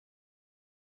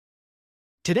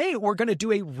Today, we're going to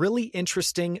do a really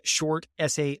interesting short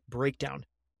essay breakdown.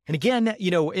 And again,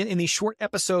 in these short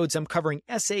episodes, I'm covering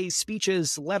essays,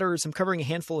 speeches, letters. I'm covering a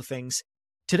handful of things.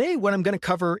 Today, what I'm going to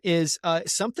cover is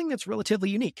something that's relatively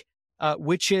unique,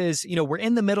 which is, we're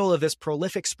in the middle of this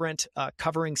prolific sprint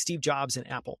covering Steve Jobs and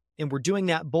Apple. And we're doing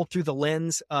that both through the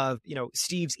lens of,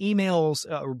 Steve's emails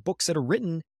or books that are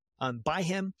written by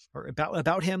him or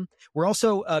about him. We're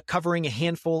also covering a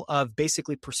handful of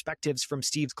basically perspectives from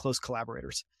Steve's close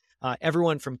collaborators.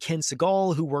 Everyone from Ken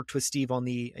Segall, who worked with Steve on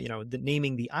the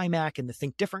naming the iMac and the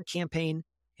Think Different campaign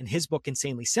in his book,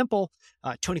 Insanely Simple.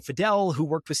 Tony Fadell, who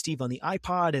worked with Steve on the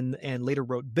iPod and later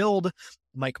wrote Build.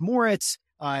 Mike Moritz,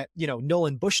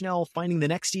 Nolan Bushnell, Finding the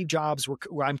Next Steve Jobs,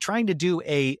 where I'm trying to do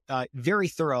a very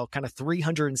thorough kind of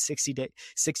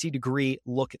 360-degree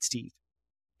look at Steve.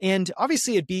 And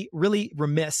obviously, it'd be really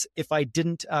remiss if I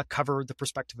didn't cover the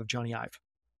perspective of Jony Ive.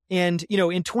 And,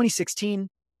 in 2016,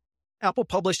 Apple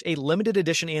published a limited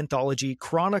edition anthology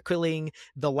chronicling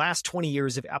the last 20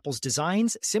 years of Apple's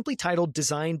designs, simply titled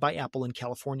Designed by Apple in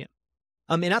California.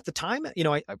 And at the time,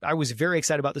 I was very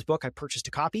excited about this book. I purchased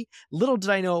a copy. Little did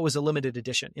I know it was a limited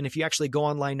edition. And if you actually go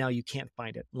online now, you can't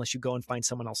find it unless you go and find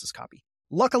someone else's copy.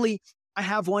 Luckily, I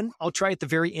have one. I'll try at the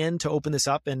very end to open this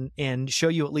up and show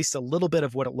you at least a little bit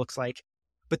of what it looks like.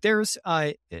 But there's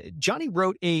Jony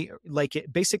wrote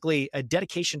basically a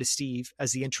dedication to Steve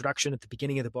as the introduction at the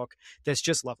beginning of the book. That's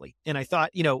just lovely. And I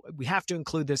thought, we have to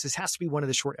include this. This has to be one of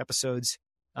the short episodes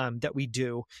that we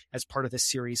do as part of this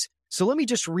series. So let me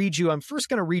just read you. I'm first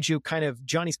going to read you kind of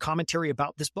Jony's commentary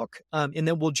about this book, and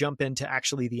then we'll jump into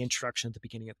actually the introduction at the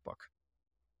beginning of the book.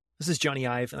 This is Jony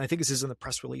Ive, and I think this is in the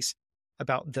press release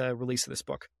about the release of this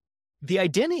book. The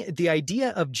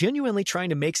idea of genuinely trying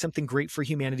to make something great for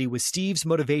humanity was Steve's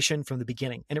motivation from the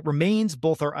beginning, and it remains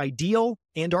both our ideal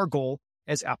and our goal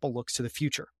as Apple looks to the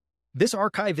future. This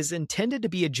archive is intended to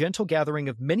be a gentle gathering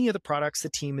of many of the products the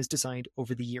team has designed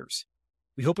over the years.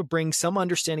 We hope it brings some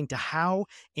understanding to how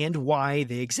and why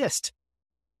they exist,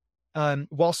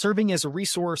 while serving as a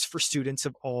resource for students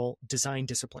of all design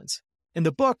disciplines. In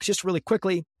the book, just really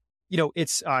quickly,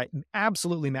 it's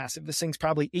absolutely massive. This thing's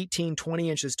probably 18, 20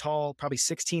 inches tall, probably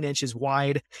 16 inches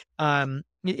wide. And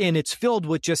it's filled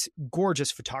with just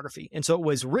gorgeous photography. And so it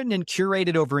was written and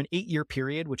curated over an 8-year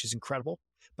period, which is incredible,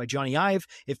 by Jony Ive.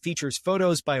 It features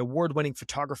photos by award-winning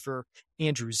photographer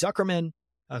Andrew Zuckerman,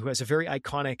 who has a very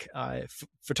iconic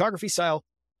photography style,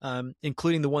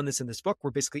 including the one that's in this book,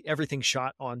 where basically everything's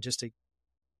shot on just a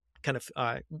kind of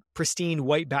pristine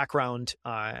white background.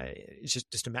 It's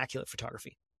just immaculate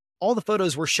photography. All the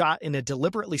photos were shot in a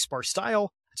deliberately sparse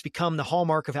style. It's become the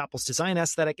hallmark of Apple's design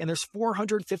aesthetic, and there's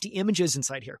 450 images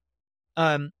inside here.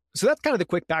 So that's kind of the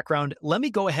quick background. Let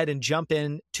me go ahead and jump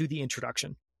in to the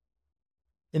introduction.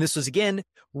 And this was, again,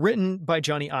 written by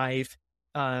Jony Ive,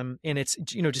 and it's,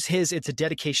 it's a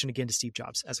dedication again to Steve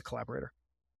Jobs as a collaborator.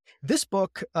 This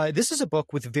book, this is a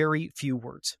book with very few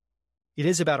words. It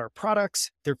is about our products,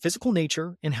 their physical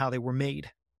nature, and how they were made.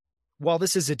 While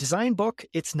this is a design book,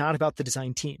 it's not about the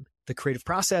design team, the creative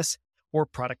process, or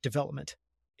product development.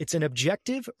 It's an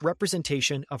objective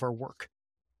representation of our work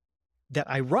that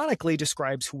ironically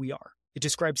describes who we are. It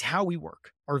describes how we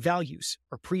work, our values,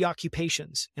 our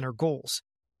preoccupations, and our goals.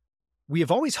 We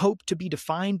have always hoped to be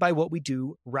defined by what we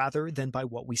do rather than by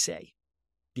what we say.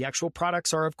 The actual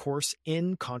products are, of course,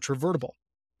 incontrovertible.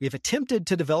 We have attempted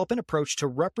to develop an approach to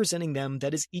representing them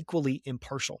that is equally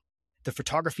impartial. The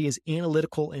photography is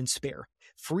analytical and spare,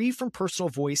 free from personal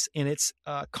voice and its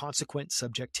consequent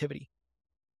subjectivity.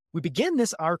 We begin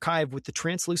this archive with the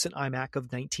translucent iMac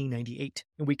of 1998,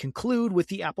 and we conclude with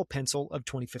the Apple Pencil of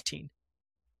 2015.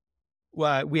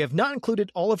 We have not included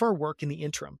all of our work in the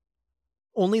interim,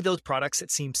 only those products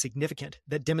that seem significant,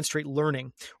 that demonstrate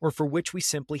learning, or for which we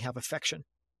simply have affection.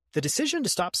 The decision to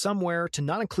stop somewhere, to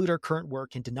not include our current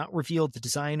work, and to not reveal the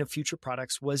design of future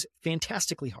products was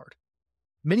fantastically hard.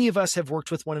 Many of us have worked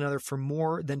with one another for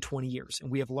more than 20 years, and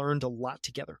we have learned a lot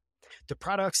together. The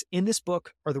products in this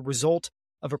book are the result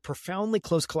of a profoundly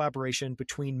close collaboration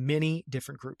between many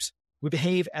different groups. We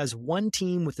behave as one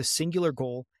team with a singular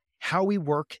goal. How we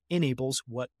work enables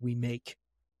what we make.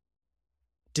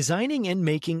 Designing and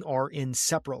making are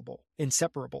inseparable.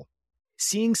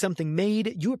 Seeing something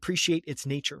made, you appreciate its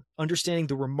nature, understanding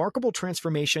the remarkable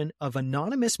transformation of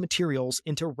anonymous materials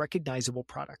into recognizable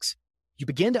products. You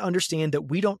begin to understand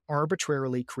that we don't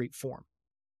arbitrarily create form.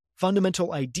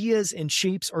 Fundamental ideas and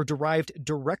shapes are derived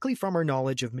directly from our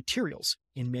knowledge of materials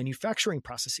in manufacturing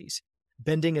processes,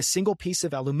 bending a single piece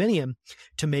of aluminum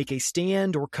to make a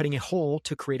stand or cutting a hole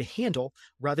to create a handle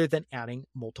rather than adding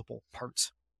multiple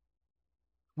parts.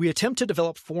 We attempt to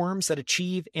develop forms that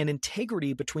achieve an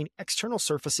integrity between external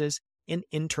surfaces and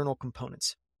internal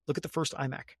components. Look at the first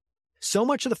iMac. So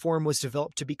much of the form was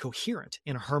developed to be coherent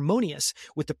and harmonious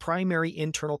with the primary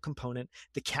internal component,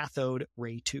 the cathode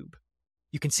ray tube.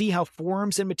 You can see how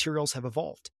forms and materials have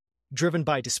evolved, driven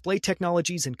by display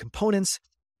technologies and components,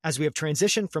 as we have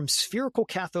transitioned from spherical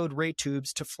cathode ray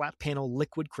tubes to flat panel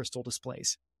liquid crystal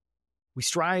displays. We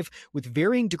strive with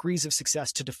varying degrees of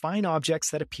success to define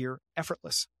objects that appear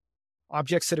effortless,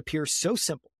 objects that appear so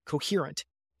simple, coherent,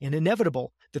 and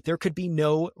inevitable that there could be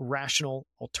no rational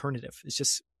alternative. It's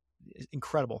just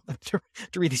incredible to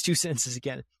read these two sentences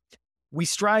again. We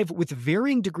strive with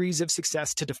varying degrees of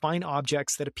success to define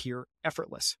objects that appear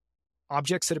effortless,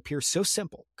 objects that appear so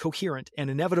simple, coherent, and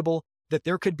inevitable that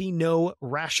there could be no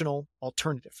rational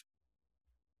alternative.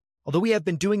 Although we have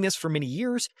been doing this for many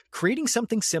years, creating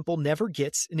something simple never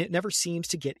seems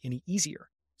to get any easier.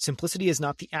 Simplicity is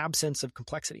not the absence of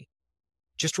complexity.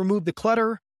 Just removing the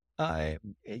clutter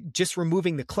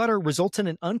results in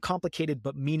an uncomplicated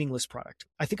but meaningless product.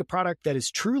 I think a product that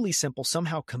is truly simple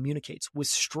somehow communicates with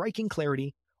striking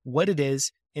clarity what it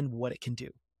is and what it can do.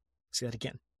 Say that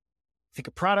again. I think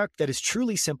a product that is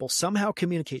truly simple somehow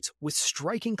communicates with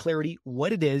striking clarity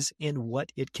what it is and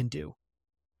what it can do.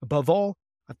 Above all,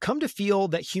 I've come to feel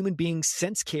that human beings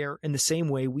sense care in the same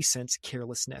way we sense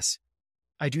carelessness.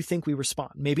 I do think we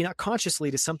respond, maybe not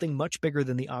consciously, to something much bigger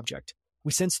than the object.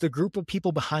 We sense the group of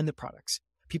people behind the products,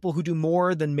 people who do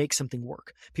more than make something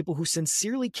work, people who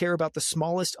sincerely care about the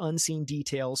smallest unseen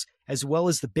details, as well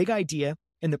as the big idea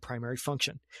and the primary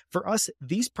function. For us,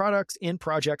 these products and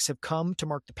projects have come to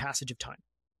mark the passage of time.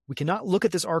 We cannot look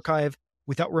at this archive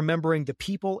without remembering the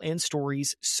people and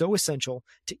stories so essential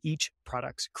to each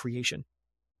product's creation.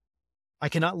 I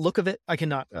cannot look at it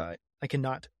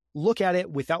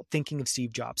without thinking of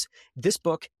Steve Jobs. This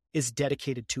book is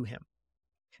dedicated to him.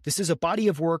 This is a body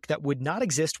of work that would not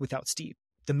exist without Steve.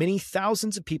 The many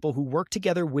thousands of people who work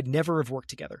together would never have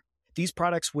worked together. These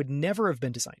products would never have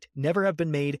been designed, never have been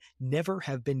made, never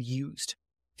have been used.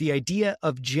 The idea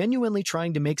of genuinely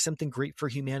trying to make something great for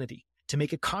humanity, to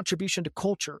make a contribution to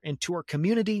culture and to our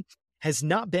community, has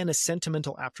not been a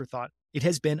sentimental afterthought. It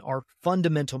has been our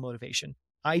fundamental motivation,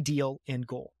 ideal, and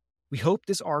goal. We hope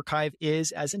this archive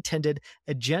is, as intended,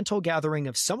 a gentle gathering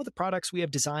of some of the products we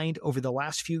have designed over the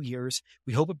last few years.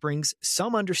 We hope it brings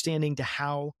some understanding to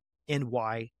how and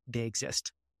why they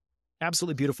exist.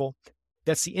 Absolutely beautiful.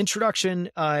 That's the introduction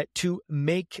to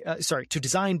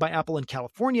Design by Apple in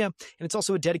California. And it's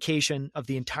also a dedication of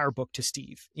the entire book to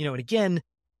Steve. And again,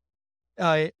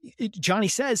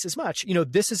 Jony says as much,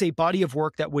 this is a body of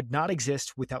work that would not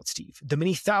exist without Steve. The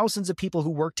many thousands of people who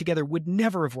work together would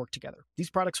never have worked together. These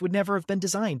products would never have been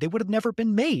designed. They would have never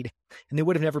been made, and they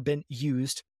would have never been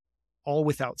used, all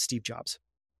without Steve Jobs.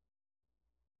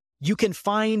 You can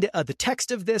find the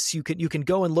text of this. You can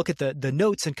go and look at the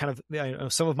notes and kind of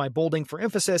some of my bolding for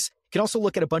emphasis. You can also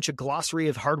look at a bunch of glossary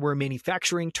of hardware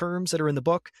manufacturing terms that are in the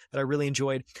book that I really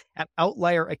enjoyed at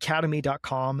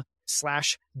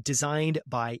outlieracademy.com/designed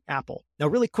by Apple. Now,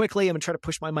 really quickly, I'm going to try to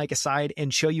push my mic aside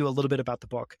and show you a little bit about the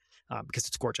book because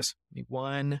it's gorgeous. Give me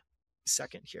 1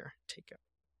 second here.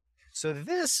 So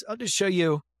this, I'll just show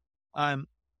you.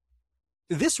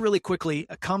 This really quickly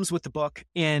comes with the book,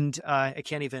 and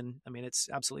it's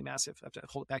absolutely massive. I have to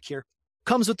hold it back here.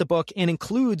 Comes with the book and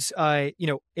includes, a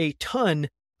ton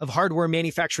of hardware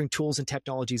manufacturing tools and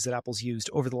technologies that Apple's used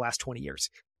over the last 20 years.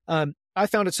 I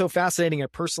found it so fascinating. I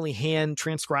personally hand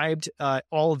transcribed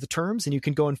all of the terms, and you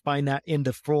can go and find that in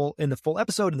the full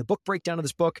episode, in the book breakdown of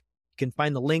this book. You can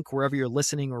find the link wherever you're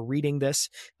listening or reading this.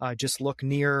 Just look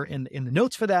near in the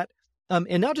notes for that.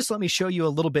 And now just let me show you a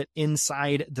little bit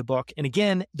inside the book. And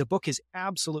again, the book is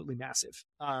absolutely massive.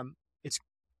 It's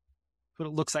what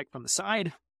it looks like from the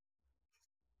side.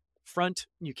 Front,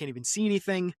 you can't even see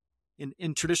anything.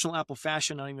 In traditional Apple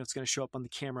fashion, I don't even know if it's going to show up on the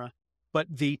camera. But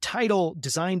the title,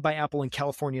 Designed by Apple in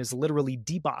California, is literally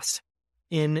debossed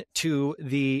into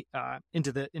the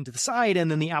side, and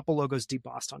then the Apple logo is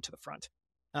debossed onto the front.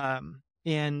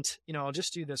 I'll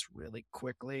just do this really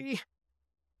quickly.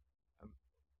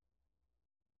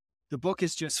 The book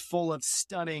is just full of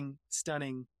stunning. I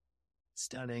don't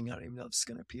even know if it's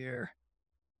going to appear.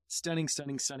 Stunning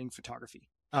photography.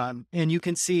 And you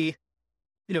can see,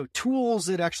 tools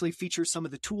that actually feature some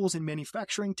of the tools and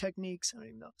manufacturing techniques. I don't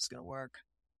even know if it's going to work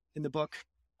in the book.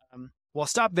 I'll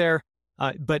stop there.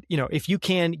 But if you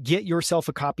can get yourself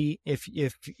a copy, if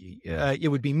it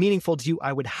would be meaningful to you,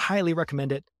 I would highly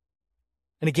recommend it.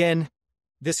 And again,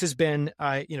 this has been,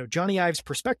 Jony Ive's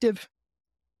perspective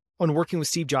on working with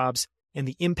Steve Jobs and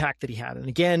the impact that he had. And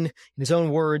again, in his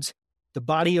own words, the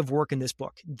body of work in this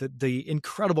book, the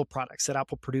incredible products that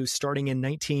Apple produced starting in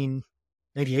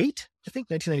 1998, I think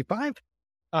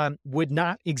 1995, would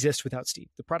not exist without Steve.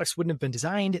 The products wouldn't have been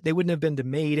designed, they wouldn't have been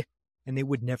made, and they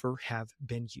would never have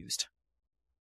been used.